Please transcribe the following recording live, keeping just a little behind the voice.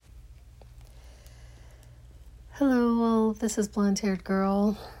Hello, this is Blonde-Haired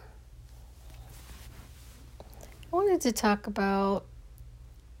Girl. I wanted to talk about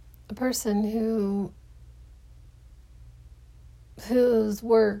a person whose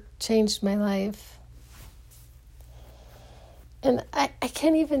work changed my life. And I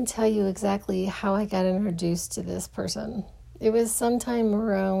can't even tell you exactly how I got introduced to this person. It was sometime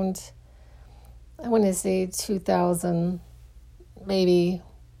around, I want to say 2000, maybe.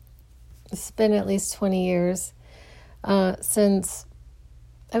 It's been at least 20 years since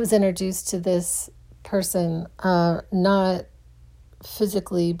I was introduced to this person, not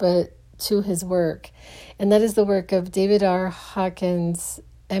physically, but to his work. And that is the work of David R. Hawkins,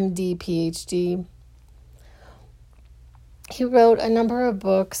 MD, PhD. He wrote a number of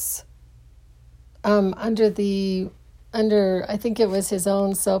books under I think it was his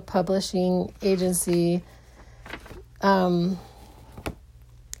own self-publishing agency,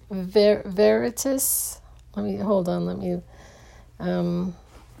 Veritas. Let me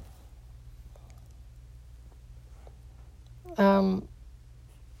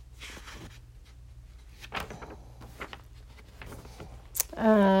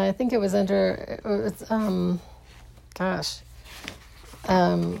I think it was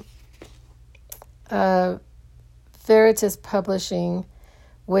Veritas Publishing,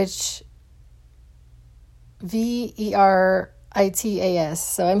 which Veritas.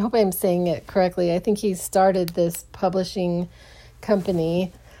 So I hope I'm saying it correctly. I think he started this publishing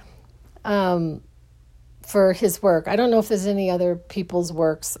company for his work. I don't know if there's any other people's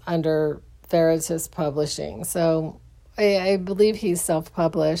works under Veritas Publishing. So I believe he's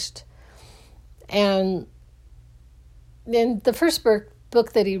self-published. And then the first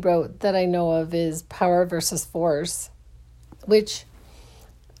book that he wrote that I know of is Power versus Force, which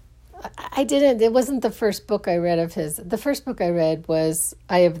it wasn't the first book I read of his. The first book I read was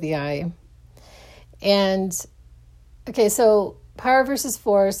Eye of the I. And, okay, so Power versus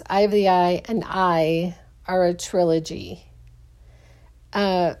Force, Eye of the I, and I are a trilogy.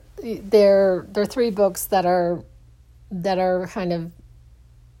 They're three books that are kind of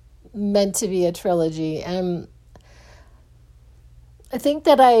meant to be a trilogy. And I think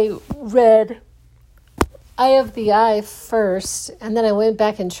that I read Eye of the I first, and then I went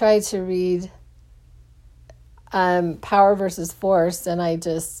back and tried to read Power versus Force, and I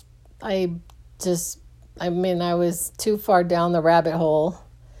was too far down the rabbit hole.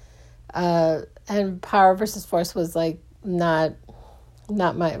 And Power versus Force was like not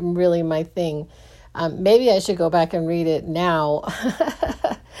my thing. Maybe I should go back and read it now.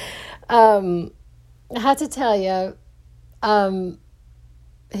 I have to tell you,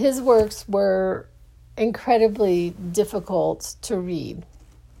 his works were incredibly difficult to read.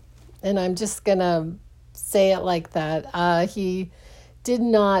 And I'm just going to say it like that. He did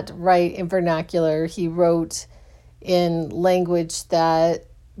not write in vernacular. He wrote in language that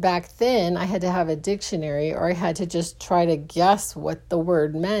back then I had to have a dictionary, or I had to just try to guess what the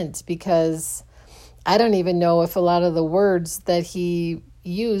word meant, because I don't even know if a lot of the words that he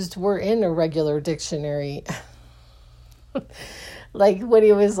used were in a regular dictionary. Like when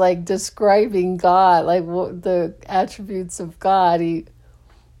he was like describing God, like the attributes of God, he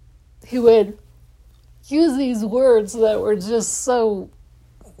would use these words that were just so,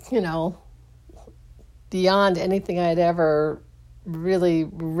 beyond anything I'd ever really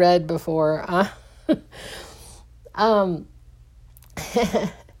read before. And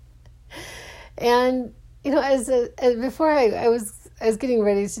before I was getting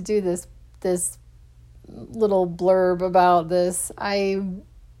ready to do this little blurb about this, I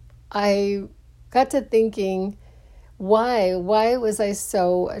got to thinking, why was I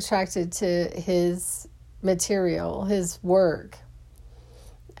so attracted to his material, his work?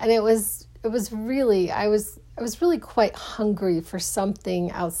 And it was really, I was really quite hungry for something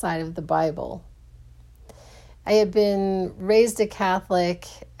outside of the Bible. I had been raised a Catholic.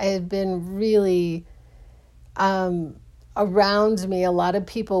 I had been really around me, a lot of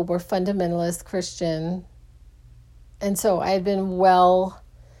people were fundamentalist Christian. And so I had been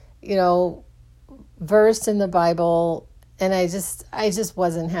versed in the Bible, and I just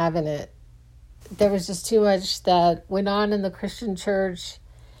wasn't having it. There was just too much that went on in the Christian church,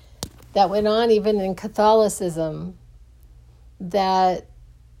 that went on even in Catholicism, by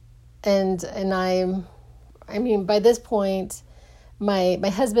this point, my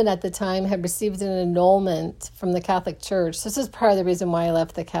husband at the time had received an annulment from the Catholic Church. This is part of the reason why I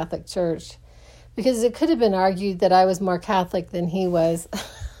left the Catholic Church, because it could have been argued that I was more Catholic than he was.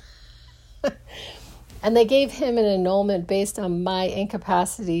 And they gave him an annulment based on my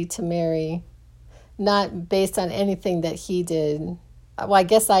incapacity to marry, not based on anything that he did. Well, I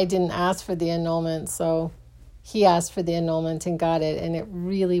guess I didn't ask for the annulment, so he asked for the annulment and got it, and it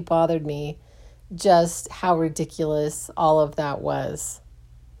really bothered me just how ridiculous all of that was.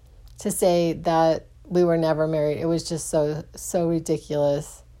 To say that we were never married, it was just so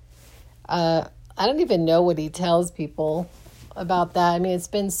ridiculous. I don't even know what he tells people about that. I mean, it's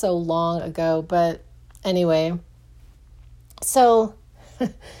been so long ago, but anyway. So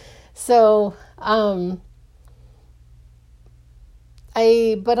I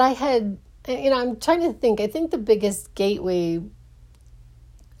had, I'm trying to think. I think the biggest gateway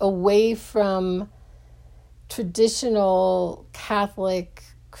away from traditional Catholic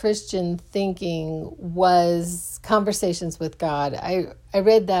Christian thinking was Conversations with God. I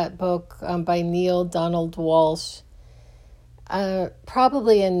read that book by Neale Donald Walsch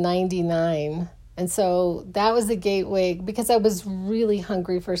probably in 99. And so that was the gateway, because I was really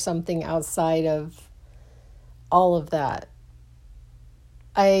hungry for something outside of all of that.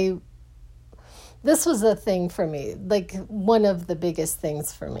 This was a thing for me, like one of the biggest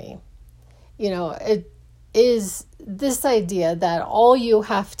things for me. It is this idea that all you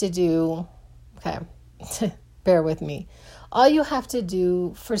have to do, okay, bear with me, all you have to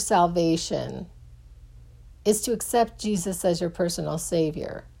do for salvation is to accept Jesus as your personal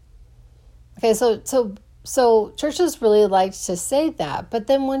Savior. Okay, so churches really like to say that, but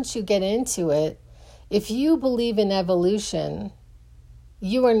then once you get into it, if you believe in evolution,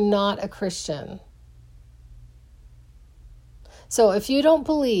 you are not a Christian. So if you don't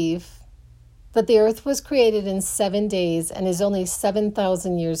believe that the earth was created in 7 days and is only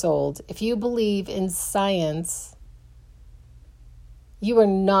 7,000 years old, if you believe in science, you are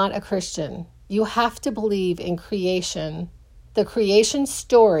not a Christian. You have to believe in creation, the creation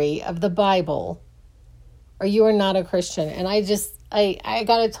story of the Bible, or you are not a Christian. And I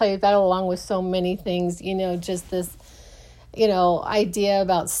got to tell you that, along with so many things, just this, idea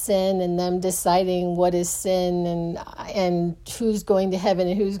about sin and them deciding what is sin and who's going to heaven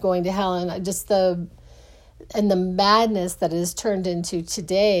and who's going to hell, and just the madness that it has turned into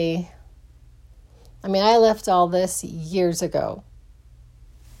today. I mean, I left all this years ago.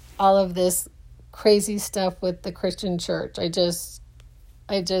 All of this crazy stuff with the Christian church. I just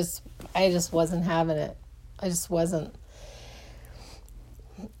wasn't having it. I just wasn't.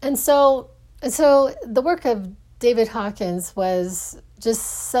 And so the work of David Hawkins was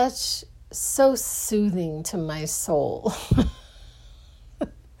just so soothing to my soul.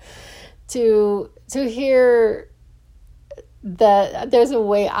 to hear that there's a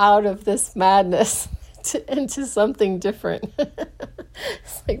way out of this madness into something different.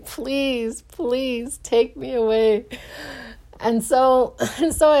 It's like, please take me away. And so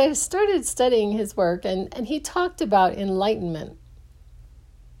I started studying his work, and he talked about enlightenment.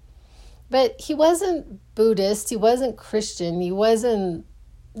 But he wasn't Buddhist, he wasn't Christian, he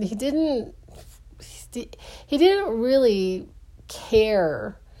didn't really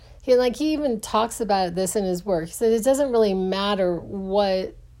care. He even talks about this in his work. He said it doesn't really matter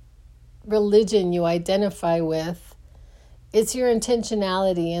what religion you identify with. It's your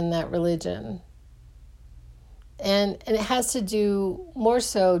intentionality in that religion. And it has to do more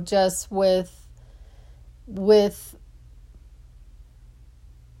so just with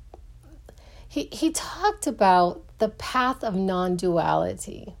he talked about the path of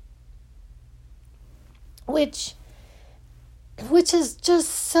non-duality, which is just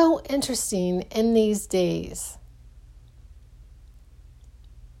so interesting in these days.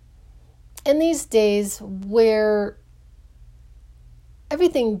 In these days where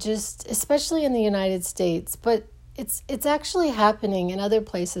everything just, especially in the United States, but it's actually happening in other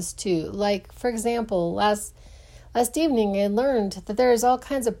places too. Like, for example, last evening I learned that there's all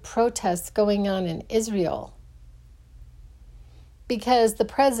kinds of protests going on in Israel because the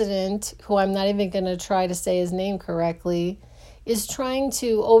president, who I'm not even going to try to say his name correctly, is trying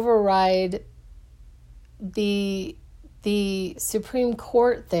to override the Supreme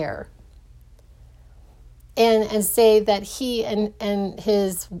Court there. And say that he and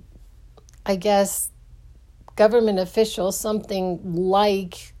his, I guess, government officials, something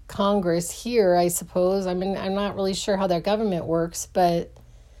like Congress here, I suppose. I mean, I'm not really sure how their government works, but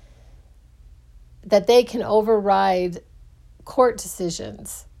that they can override court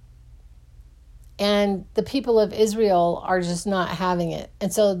decisions. And the people of Israel are just not having it.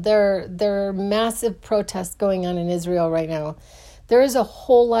 And so there are massive protests going on in Israel right now. There is a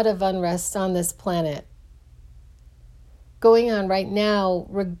whole lot of unrest on this planet going on right now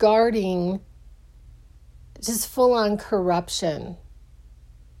regarding just full-on corruption.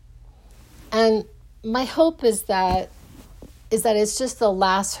 And my hope is that it's just the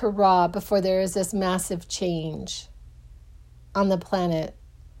last hurrah before there is this massive change on the planet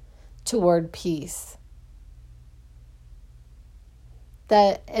toward peace.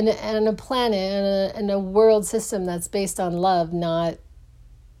 that in a planet, in a world system that's based on love, not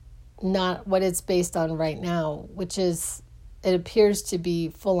what it's based on right now, which is, it appears to be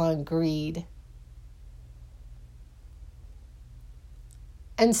full on greed.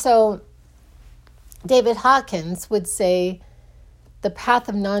 And so David Hawkins would say the path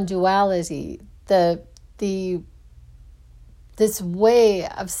of non-duality, this way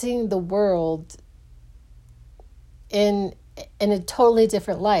of seeing the world in a totally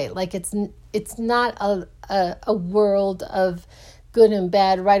different light. Like it's not a world of good and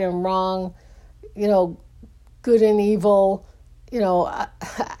bad, right and wrong, good and evil. I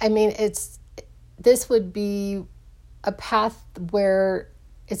mean, this would be a path where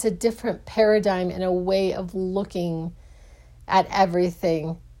it's a different paradigm and a way of looking at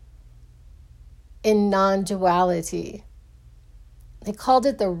everything in non-duality. They called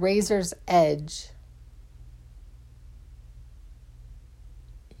it the razor's edge.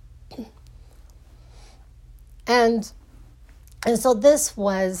 And so this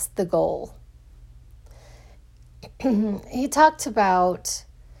was the goal. He talked about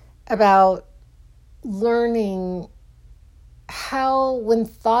learning how, when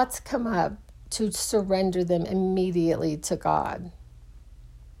thoughts come up, to surrender them immediately to God.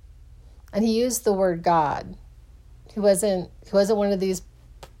 And he used the word God. He wasn't one of these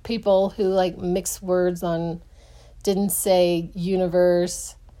people who like mix words on, didn't say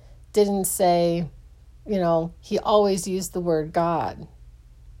universe, didn't say, he always used the word God.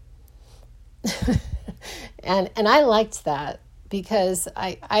 and I liked that because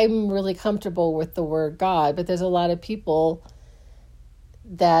I'm really comfortable with the word God, but there's a lot of people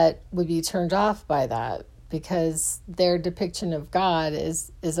that would be turned off by that because their depiction of God is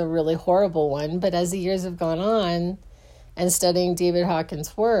a really horrible one. But as the years have gone on and studying David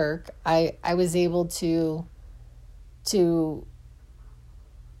Hawkins' work, I was able to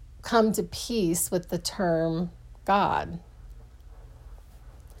come to peace with the term God.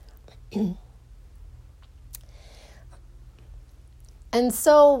 And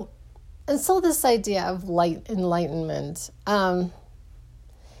so this idea of enlightenment,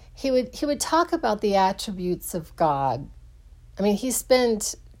 he would talk about the attributes of God. I mean, he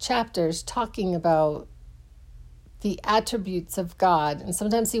spent chapters talking about the attributes of God, and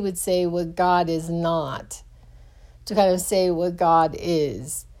sometimes he would say what God is not, to kind of say what God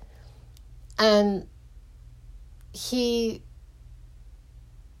is. And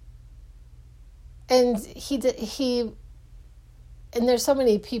and there's so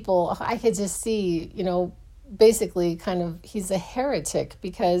many people I could just see, basically kind of, he's a heretic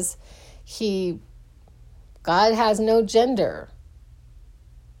because God has no gender.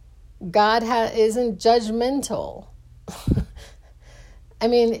 God isn't judgmental. I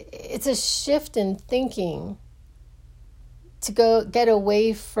mean, it's a shift in thinking to get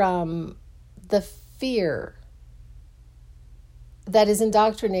away from the fear that is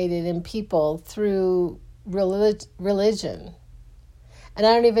indoctrinated in people through religion. And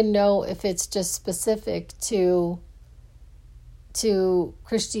I don't even know if it's just specific to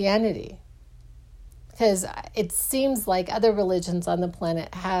Christianity, because it seems like other religions on the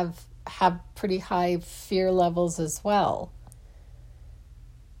planet have pretty high fear levels as well,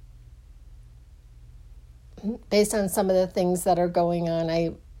 based on some of the things that are going on.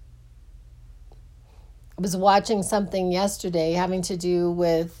 I was watching something yesterday having to do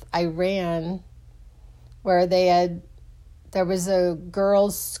with Iran, where there was a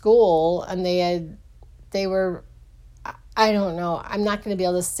girls' school, and they were, I don't know, I'm not going to be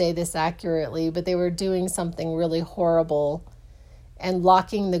able to say this accurately, but they were doing something really horrible and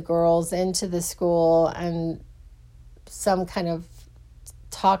locking the girls into the school and some kind of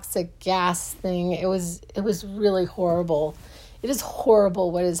toxic gas thing. It was really horrible. It is horrible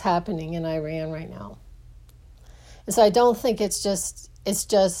what is happening in Iran right now. And so I don't think it's just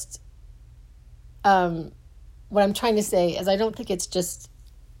what I'm trying to say is I don't think it's just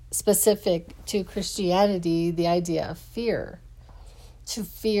specific to Christianity, the idea of fear. To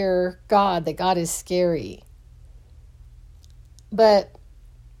fear God, that God is scary. But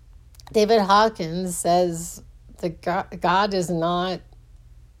David Hawkins says that God is not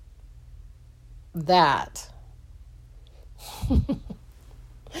that.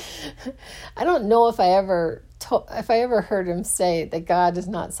 I don't know if I ever heard him say that God is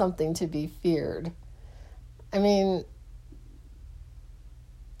not something to be feared. I mean,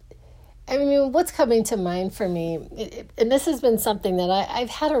 what's coming to mind for me, and this has been something that I've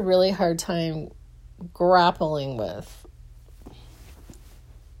had a really hard time grappling with.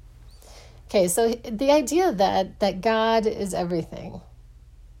 Okay, so the idea that God is everything.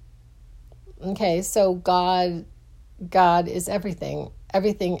 Okay, so God is everything.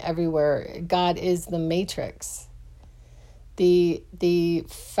 everything everywhere. God is the matrix, the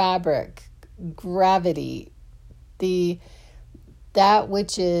fabric, gravity, that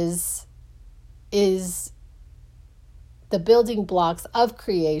which is the building blocks of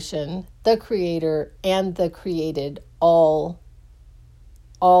creation, the creator and the created, all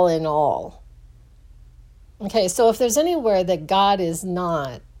in all. Okay, so if there's anywhere that God is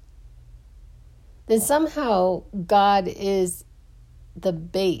not, then somehow God is the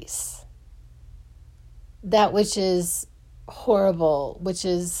base, that which is horrible, which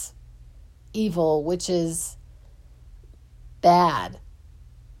is evil, which is bad.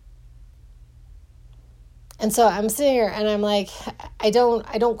 And so I'm sitting here and I'm like, I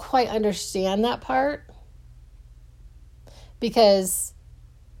don't quite understand that part, because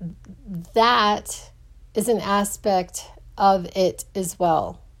that is an aspect of it as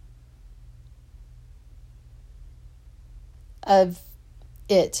well. Of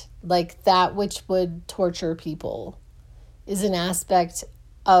it, like that which would torture people, is an aspect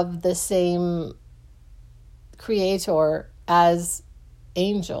of the same creator as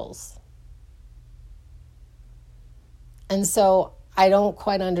angels. And so I don't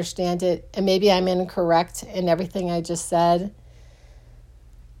quite understand it, and maybe I'm incorrect in everything I just said.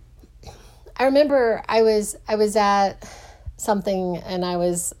 I remember I was at something and I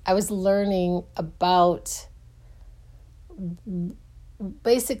was learning about,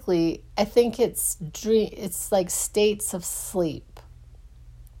 basically, I think it's like states of sleep,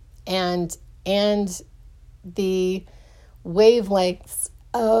 and the wavelengths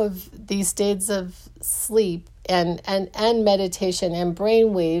of these states of sleep and meditation, and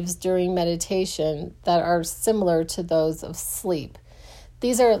brain waves during meditation that are similar to those of sleep.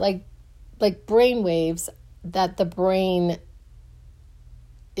 These are like brain waves that the brain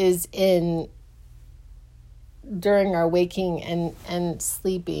is in during our waking and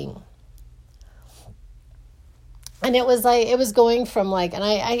sleeping. And it was going from like, and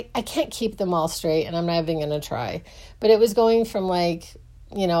I can't keep them all straight, and I'm not even going to try, but it was going from like,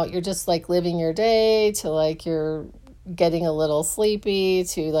 you're just like living your day, to like you're getting a little sleepy,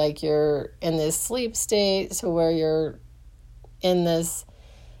 to like you're in this sleep state, to where you're in this,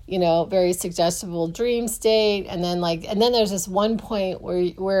 very suggestible dream state. And then there's this one point where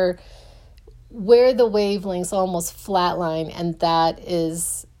the wavelengths almost flatline, and that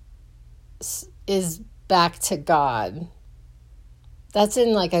is back to God. That's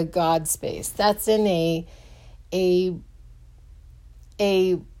in like a God space. That's in a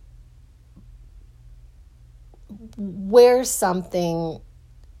where something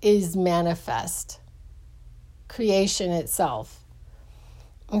is manifest, creation itself.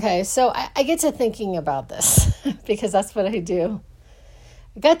 Okay, so I get to thinking about this because that's what I do.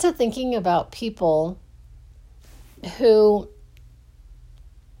 I got to thinking about people who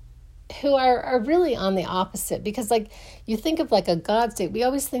are really on the opposite, because like you think of like a God state, we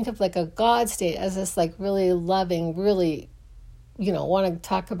always think of like a God state as this like really loving, really, want to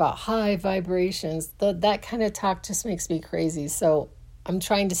talk about high vibrations. That kind of talk just makes me crazy. So I'm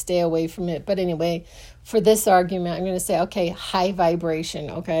trying to stay away from it. But anyway, for this argument, I'm going to say, okay, high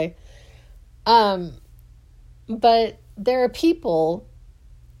vibration. Okay. But there are people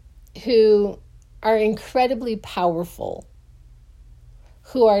who are incredibly powerful,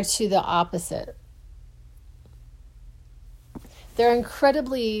 who are to the opposite. They're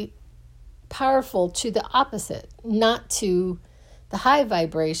incredibly powerful to the opposite, not to the high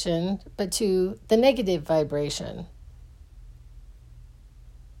vibration, but to the negative vibration.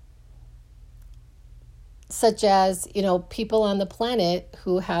 Such as, people on the planet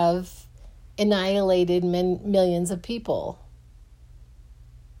who have annihilated millions of people.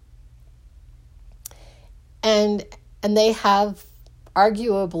 And they have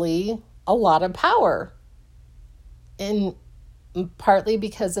arguably a lot of power, in partly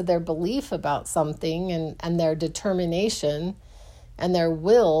because of their belief about something and their determination and their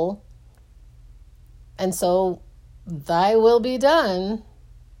will. And so, thy will be done.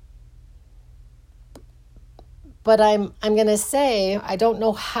 But I'm going to say, I don't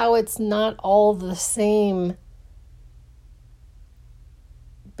know how it's not all the same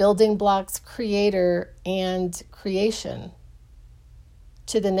building blocks, creator and creation,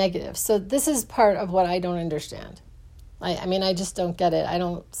 to the negative. So this is part of what I don't understand. I just don't get it. I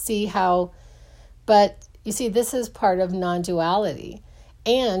don't see how, but you see, this is part of non-duality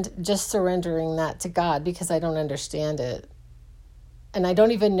and just surrendering that to God, because I don't understand it. And I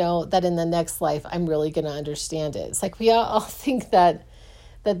don't even know that in the next life I'm really going to understand it. It's like we all think that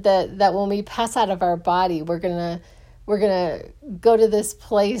when we pass out of our body, we're going to we're going to go to this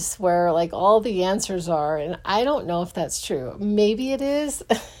place where like all the answers are. And I don't know if that's true. Maybe it is.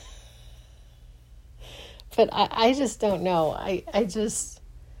 But I just don't know. I just,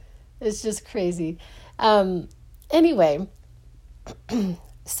 it's just crazy. Anyway,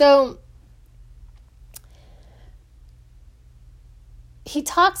 so he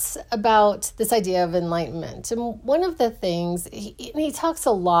talks about this idea of enlightenment. And one of the things, he talks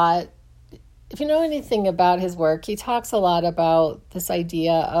a lot, if you know anything about his work, he talks a lot about this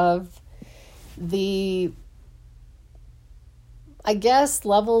idea of the, I guess,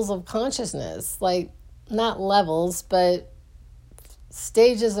 levels of consciousness, like not levels, but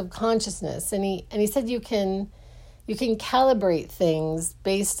stages of consciousness. And he said you can calibrate things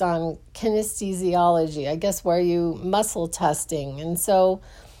based on kinesthesiology, I guess, where you muscle testing. And so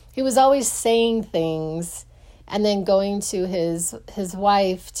he was always saying things and then going to his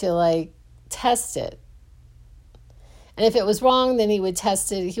wife to like test it. And if it was wrong, then he would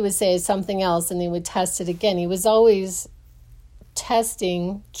test it. He would say something else and he would test it again. He was always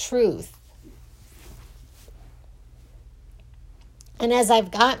testing truth. And as I've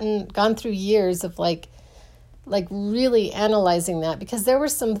gone through years of like really analyzing that, because there were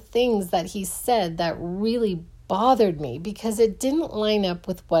some things that he said that really bothered me because it didn't line up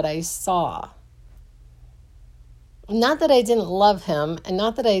with what I saw. Not that I didn't love him and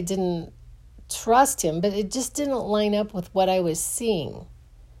not that I didn't trust him, but it just didn't line up with what I was seeing.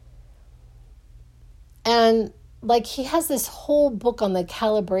 And like he has this whole book on the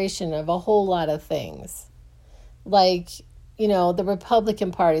calibration of a whole lot of things. Like, you know, the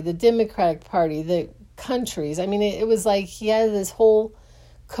Republican Party, the Democratic Party, the countries. I mean, it was like he had this whole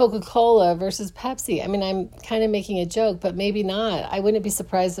Coca-Cola versus Pepsi. I mean, I'm kind of making a joke, but maybe not. I wouldn't be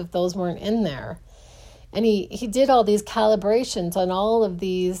surprised if those weren't in there. And he did all these calibrations on all of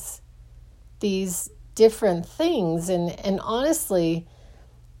these different things. And honestly,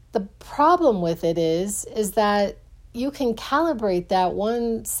 the problem with it is that you can calibrate that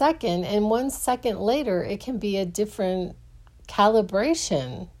 1 second, and 1 second later, it can be a different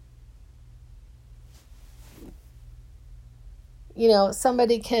calibration. You know,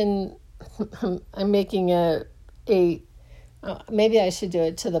 somebody can, I'm making maybe I should do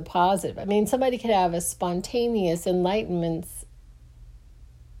it to the positive. I mean, somebody could have a spontaneous enlightenment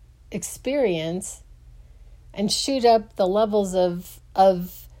experience and shoot up the levels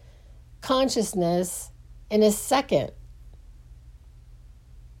of consciousness in a second.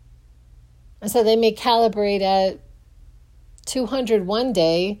 And so they may calibrate at 200 one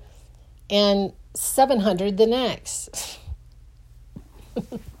day and 700 the next.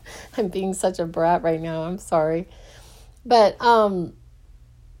 I'm being such a brat right now. I'm sorry. But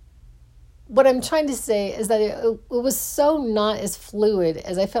what I'm trying to say is that it was so not as fluid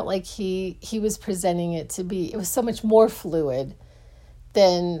as I felt like he was presenting it to be. It was so much more fluid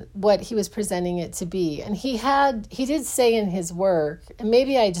than what he was presenting it to be. And he did say in his work, and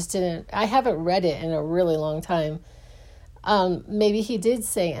maybe I haven't read it in a really long time. Maybe he did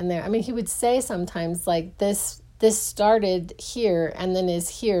say in there, I mean, he would say sometimes like this started here and then is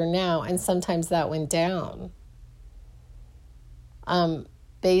here now. And sometimes that went down.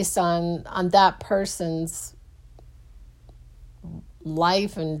 Based on that person's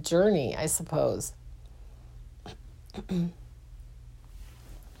life and journey, I suppose.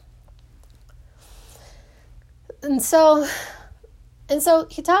 And so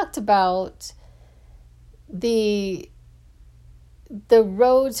he talked about the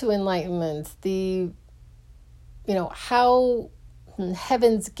road to enlightenment, how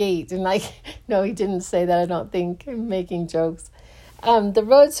Heaven's Gate, and no, he didn't say that, I don't think. I'm making jokes. The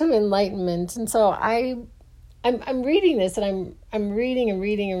road to enlightenment. And so I'm reading this, and I'm reading and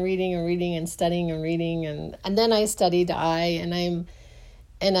reading and reading and reading and studying and reading, and then I studied and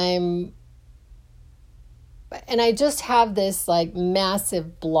I just have this like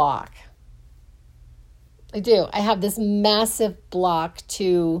massive block. I do. I have this massive block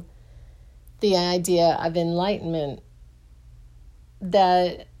to the idea of enlightenment,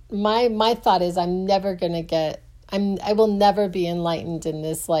 that my thought is I will never be enlightened in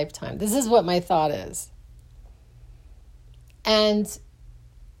this lifetime. This is what my thought is. And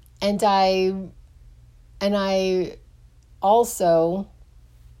I also,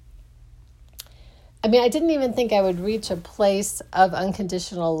 I mean, I didn't even think I would reach a place of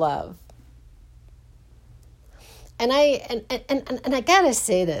unconditional love. And I gotta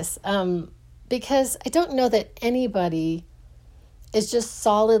say this, because I don't know that anybody is just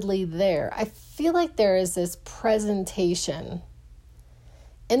solidly there. I feel like there is this presentation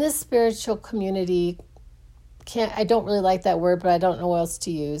in the spiritual community. I don't really like that word, but I don't know what else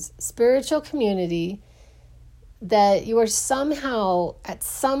to use. Spiritual community, that you are somehow at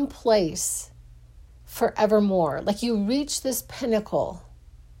some place forevermore. Like you reach this pinnacle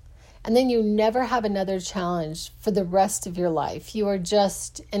and then you never have another challenge for the rest of your life. You are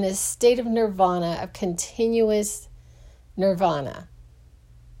just in a state of nirvana, of continuous nirvana.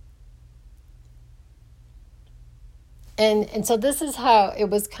 And so this is how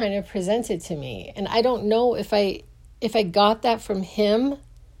it was kind of presented to me. And I don't know if I got that from him,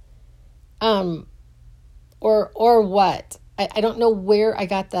 or what. I don't know where I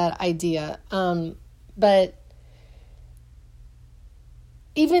got that idea. But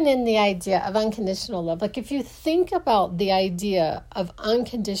even in the idea of unconditional love, like if you think about the idea of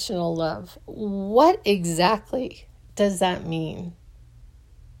unconditional love, what exactly does that mean?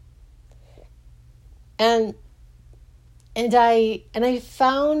 And I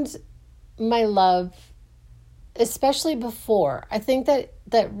found my love, especially before. I think that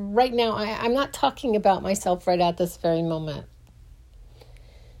right now, I'm not talking about myself right at this very moment.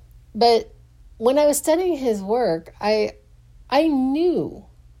 But when I was studying his work, I knew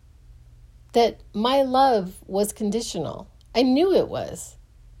that my love was conditional. I knew it was.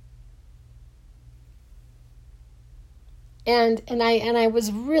 And I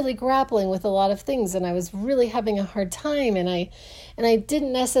was really grappling with a lot of things, and I was really having a hard time, and I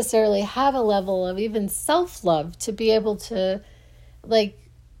didn't necessarily have a level of even self-love to be able to, like,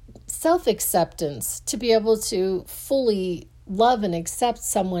 self-acceptance, to be able to fully love and accept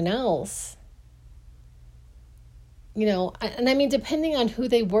someone else. You know, and I mean, depending on who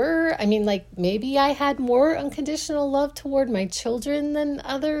they were, I mean, like, maybe I had more unconditional love toward my children than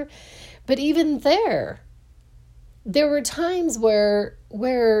other, but even there were times where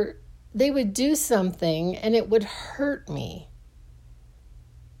they would do something and it would hurt me.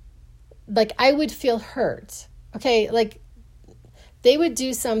 Like, I would feel hurt. Okay, like, they would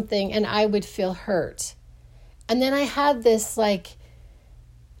do something and I would feel hurt. And then I had this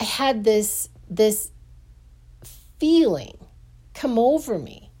feeling come over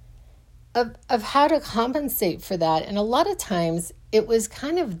me of how to compensate for that. And a lot of times it was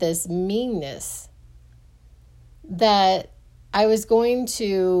kind of this meanness that I was going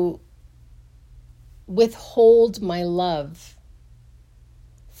to withhold my love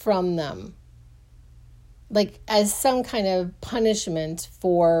from them, like as some kind of punishment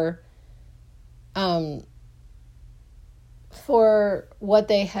for what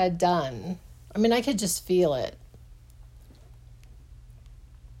they had done. I mean, I could just feel it.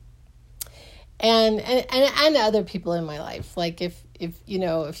 And other people in my life, like if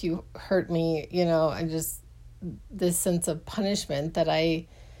you hurt me, I just, this sense of punishment that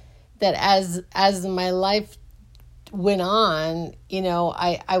as my life went on,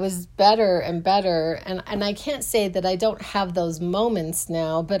 I was better and better. And I can't say that I don't have those moments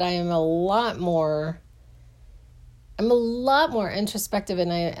now, but I am a lot more introspective,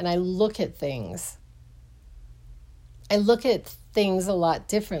 and I look at things. I look at things a lot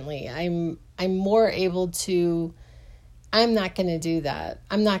differently. I'm more able to, I'm not going to do that.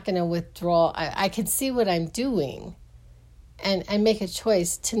 I'm not going to withdraw. I can see what I'm doing and make a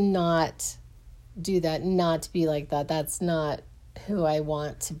choice to not do that, not to be like that. That's not who I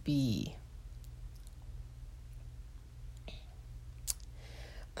want to be.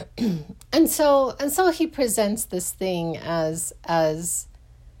 And so he presents this thing as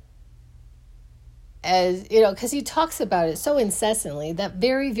because he talks about it so incessantly that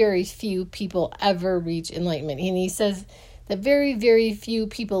very, very few people ever reach enlightenment. And he says that very, very few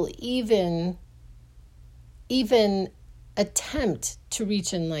people even attempt to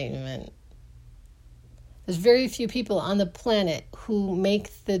reach enlightenment. There's very few people on the planet who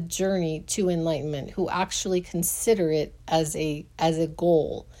make the journey to enlightenment, who actually consider it as a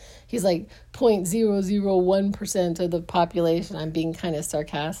goal. He's like 0.001% of the population. I'm being kind of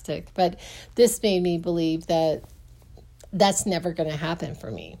sarcastic, but this made me believe that that's never going to happen for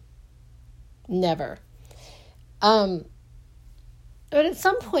me. Never. But at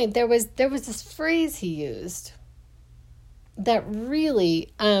some point there was this phrase he used that really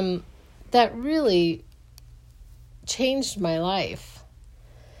changed my life.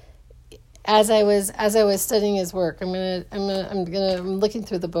 As I was studying his work, I'm looking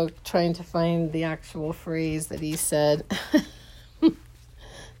through the book trying to find the actual phrase that he said.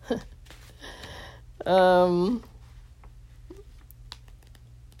 I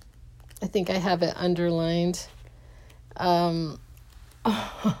think I have it underlined. I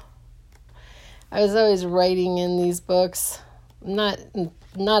was always writing in these books, not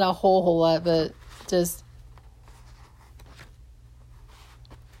a whole lot, but just.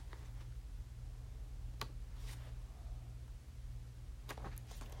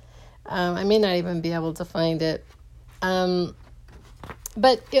 I may not even be able to find it. So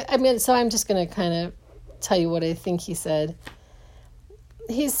I'm just going to kind of tell you what I think he said.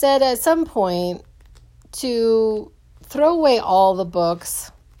 He said at some point to throw away all the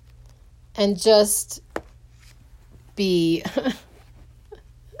books and just be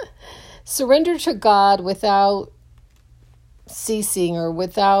surrender to God without ceasing, or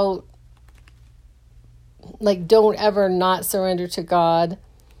without, like, don't ever not surrender to God,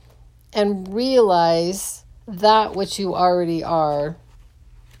 and realize that which you already are.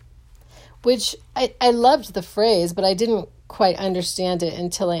 Which I loved the phrase, but I didn't quite understand it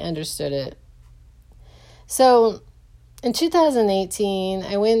until I understood it. So in 2018,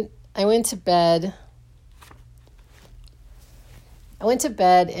 I went to bed. I went to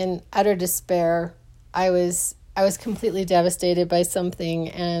bed in utter despair. I was completely devastated by something,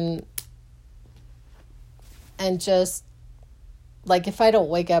 and just, like, if I don't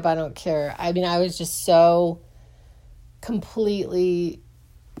wake up, I don't care. I mean, I was just so completely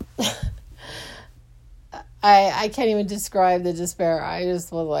I can't even describe the despair. I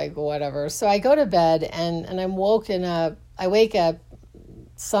just was like, whatever. So I go to bed, and I'm woken up. I wake up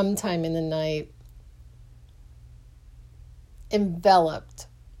sometime in the night, enveloped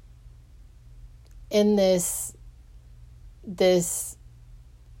in this,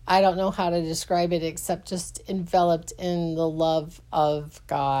 I don't know how to describe it except just enveloped in the love of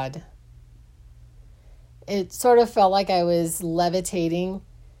God. It sort of felt like I was levitating.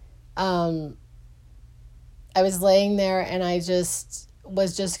 I was laying there, and I was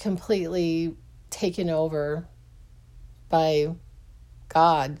just completely taken over by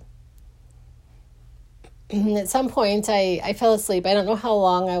God. And at some point, I fell asleep. I don't know how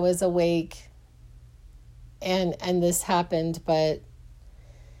long I was awake, and this happened, but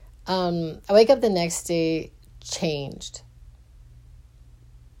I wake up the next day changed.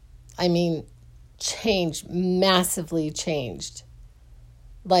 I mean, changed, massively changed.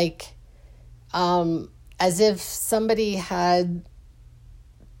 Like, as if somebody had,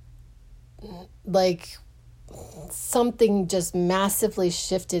 like, something just massively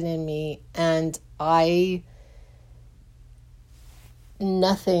shifted in me, and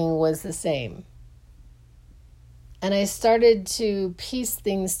nothing was the same. And I started to piece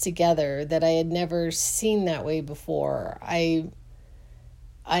things together that I had never seen that way before. I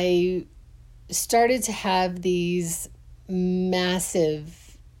started to have these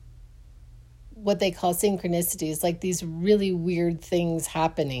massive, what they call synchronicities, like these really weird things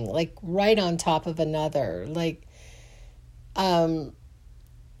happening, like right on top of another, like, and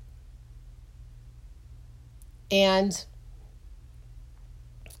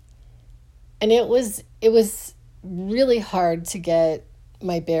it was really hard to get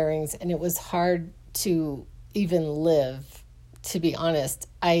my bearings, and it was hard to even live, to be honest.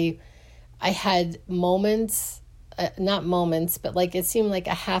 I had moments, not moments, but like it seemed like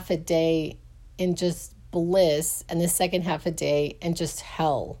a half a day in just bliss, and the second half a day in just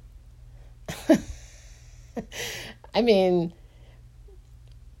hell. I mean,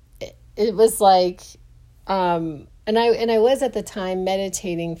 it was like, and I was at the time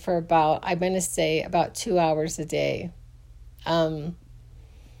meditating for about, I'm going to say about 2 hours a day. And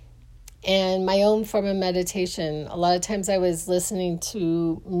my own form of meditation, a lot of times I was listening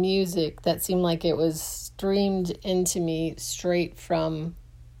to music that seemed like it was streamed into me straight from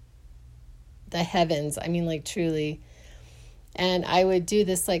the heavens. I mean, like, truly. And I would do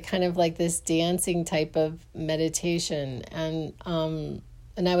this, like, kind of like this dancing type of meditation, and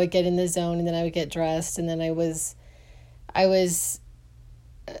I would get in the zone, and then I would get dressed, and then I was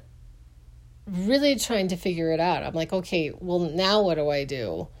really trying to figure it out. I'm like, okay, well, now what do I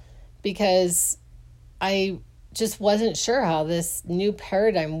do? Because I just wasn't sure how this new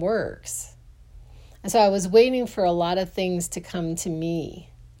paradigm works. And so I was waiting for a lot of things to come to me.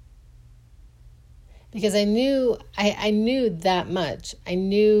 Because I knew that much. I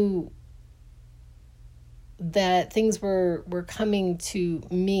knew that things were coming to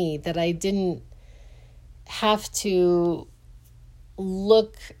me, that I didn't have to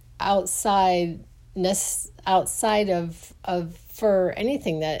look outside of for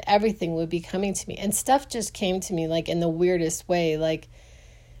anything, that everything would be coming to me. And stuff just came to me, like, in the weirdest way. Like,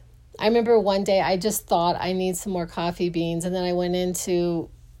 I remember one day I just thought I need some more coffee beans, and then I went into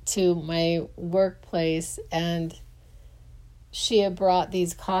my workplace, and she had brought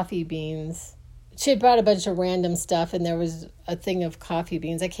these coffee beans. She had brought a bunch of random stuff, and there was a thing of coffee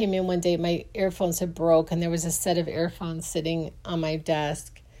beans. I came in one day, my earphones had broke, and there was a set of earphones sitting on my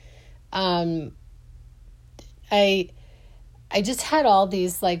desk. I just had all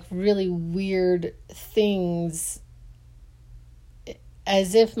these, like, really weird things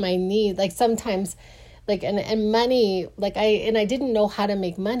as if my need, like sometimes, like, and money, like I didn't know how to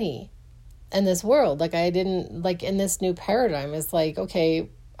make money in this world. Like I didn't, like in this new paradigm, it's like, okay,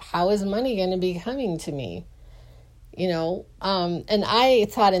 how is money going to be coming to me? And I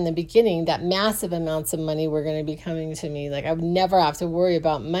thought in the beginning that massive amounts of money were going to be coming to me. Like I would never have to worry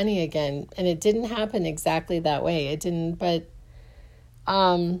about money again. And it didn't happen exactly that way. It didn't, but,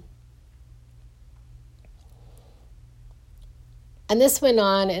 and this went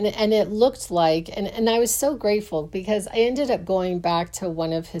on and it looked like, and I was so grateful because I ended up going back to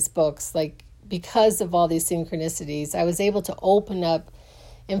one of his books, like because of all these synchronicities, I was able to open up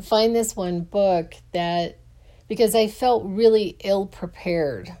and find this one book because I felt really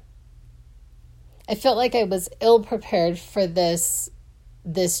ill-prepared. I felt like I was ill-prepared for this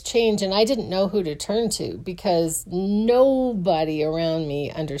change, and I didn't know who to turn to because nobody around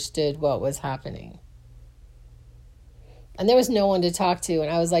me understood what was happening. And there was no one to talk to, and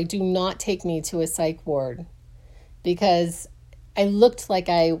I was like, do not take me to a psych ward because I looked like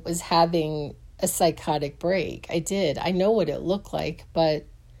I was having a psychotic break. I did. I know what it looked like, but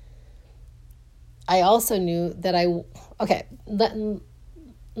I also knew that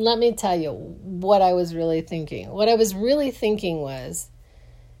let me tell you what I was really thinking. What I was really thinking was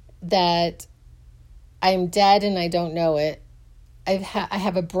that I'm dead and I don't know it. I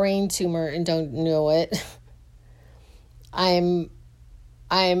have a brain tumor and don't know it. I'm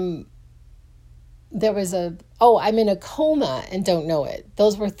in a coma and don't know it.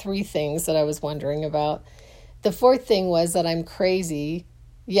 Those were 3 things that I was wondering about. The 4th thing was that I'm crazy.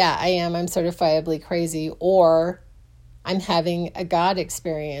 Yeah, I am. I'm certifiably crazy, or I'm having a God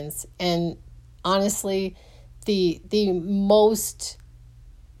experience. And honestly, the most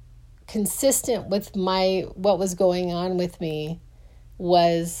consistent with what was going on with me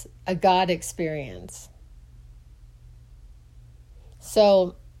was a God experience.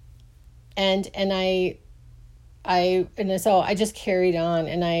 So, and so I just carried on,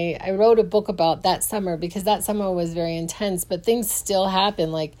 and I wrote a book about that summer because that summer was very intense, but things still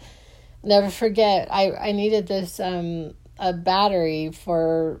happen. Like, never forget, I needed this, a battery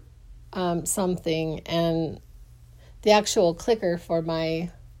for, something, and the actual clicker for my,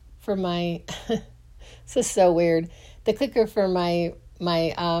 this is so weird. The clicker for my,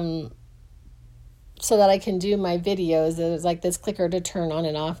 so that I can do my videos, it was like this clicker to turn on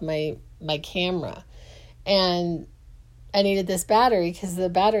and off my camera. And I needed this battery because the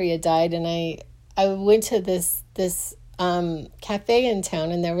battery had died, and I went to this cafe in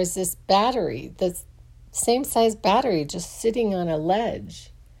town, and there was this battery, this same size battery, just sitting on a ledge.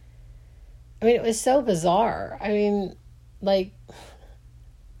 I mean, it was so bizarre. I mean, like,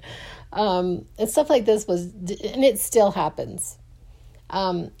 and stuff like this and it still happens.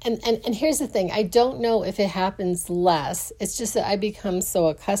 And here's the thing. I don't know if it happens less. It's just that I become so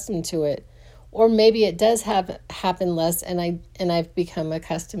accustomed to it. Or maybe it does happen less, and I've become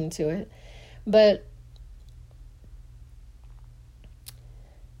accustomed to it. But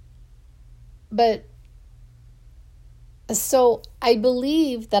so I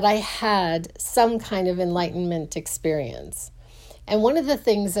believe that I had some kind of enlightenment experience. And one of the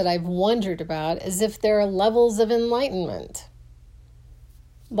things that I've wondered about is if there are levels of enlightenment.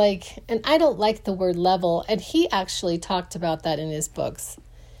 Like, and I don't like the word level, and he actually talked about that in his books.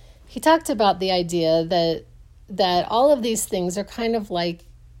 He talked about the idea that all of these things are kind of like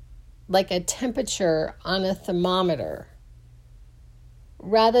a temperature on a thermometer.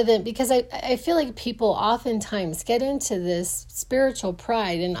 Rather than, because I feel like people oftentimes get into this spiritual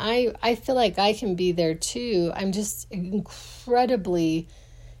pride, and I feel like I can be there too. I'm just incredibly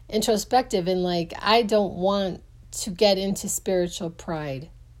introspective, and like, I don't want to get into spiritual pride.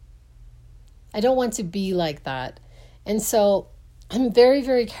 I don't want to be like that. And so I'm very,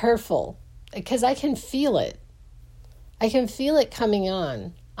 very careful because I can feel it. I can feel it coming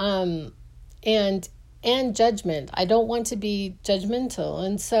on. And judgment. I don't want to be judgmental.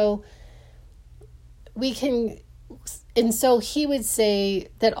 And so he would say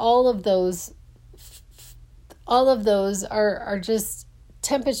that all of those are just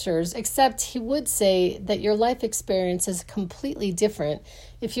temperatures, except he would say that your life experience is completely different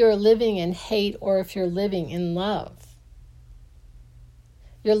if you're living in hate or if you're living in love.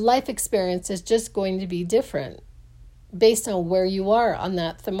 Your life experience is just going to be different based on where you are on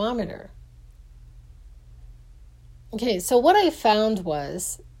that thermometer. Okay, so what I found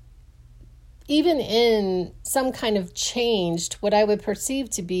was, even in some kind of changed, what I would perceive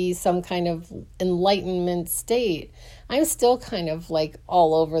to be some kind of enlightenment state, I'm still kind of like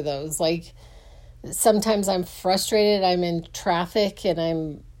all over those. Like, sometimes I'm frustrated, I'm in traffic and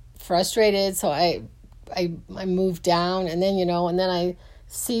I'm frustrated, so I I move down, and then, and then I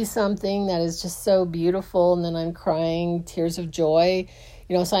see something that is just so beautiful, and then I'm crying tears of joy,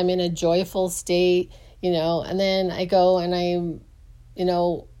 so I'm in a joyful state, and then I go and I'm,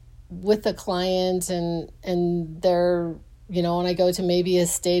 with a client and they're, and I go to maybe a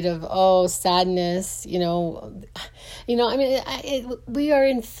state of, sadness, we are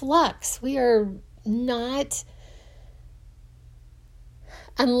in flux. We are not,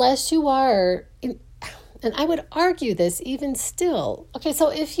 unless you are, and I would argue this even still. Okay, so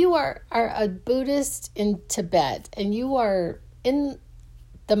if you are a Buddhist in Tibet and you are in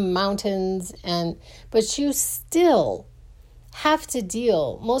the mountains, but you still have to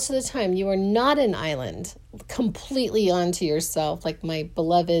deal, most of the time, you are not an island completely onto yourself, like my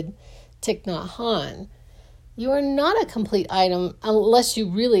beloved Thich Nhat Hanh. You are not a complete item unless you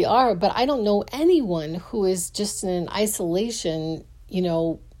really are, but I don't know anyone who is just in an isolation,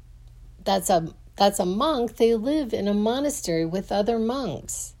 that's a monk. They live in a monastery with other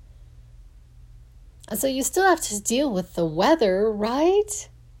monks. And so you still have to deal with the weather, right?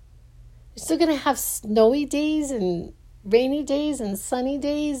 You're still going to have snowy days and rainy days and sunny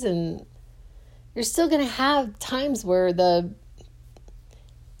days, and you're still going to have times where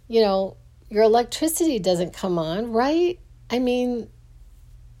your electricity doesn't come on, right? I mean,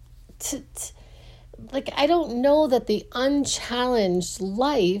 I don't know that the unchallenged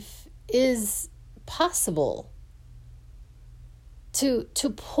life is possible to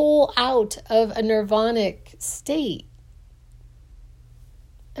pull out of a nirvanic state.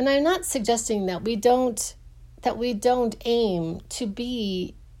 And I'm not suggesting that we don't aim to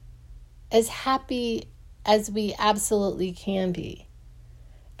be as happy as we absolutely can be.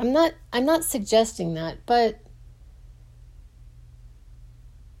 I'm not suggesting that, but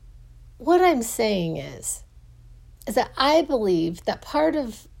what I'm saying is that I believe that part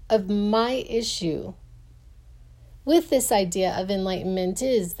of my issue with this idea of enlightenment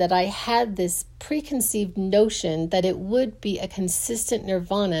is that I had this preconceived notion that it would be a consistent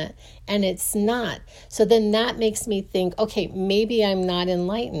nirvana, and it's not. So then that makes me think, okay, maybe I'm not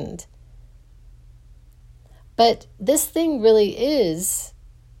enlightened. But this thing really is,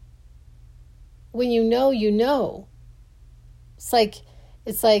 when you know.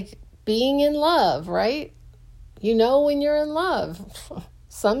 It's like being in love, right? You know when you're in love.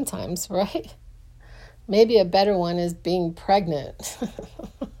 Sometimes, right? Maybe a better one is being pregnant.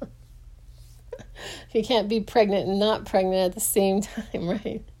 You can't be pregnant and not pregnant at the same time,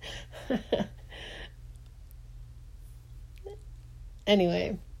 right?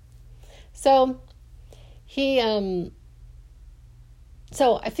 Anyway, so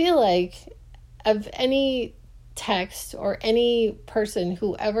so I feel like of any text or any person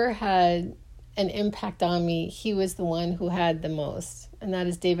who ever had an impact on me, he was the one who had the most. And that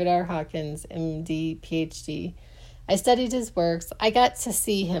is David R. Hawkins, MD, PhD. I studied his works. I got to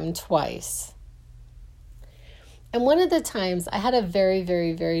see him twice. And one of the times I had a very,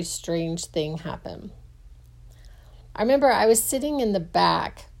 very, very strange thing happen. I remember I was sitting in the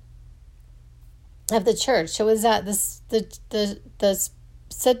back of the church. It was at the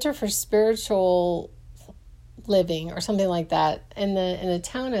Center for Spiritual Living or something like that in the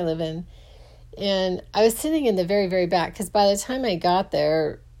town I live in. And I was sitting in the very, very back because by the time I got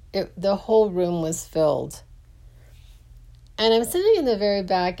there, the whole room was filled. And I'm sitting in the very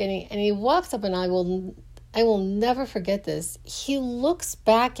back, and he walks up, and I will never forget this. He looks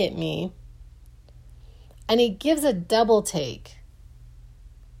back at me, and he gives a double take.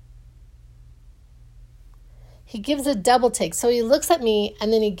 He gives a double take. So he looks at me,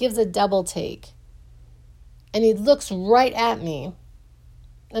 and then he gives a double take. And he looks right at me.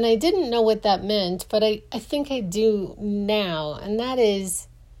 And I didn't know what that meant, but I think I do now. And that is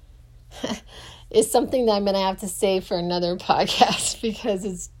something that I'm going to have to say for another podcast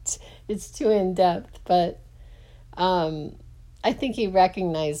because it's too in-depth. But I think he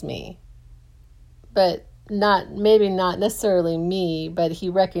recognized me. But maybe not necessarily me, but he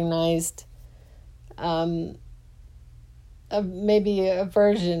recognized maybe a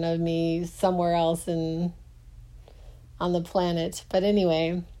version of me somewhere else on the planet. But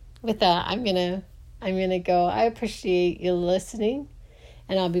anyway, with that, I'm gonna go. I appreciate you listening,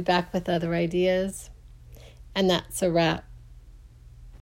 and I'll be back with other ideas. And that's a wrap.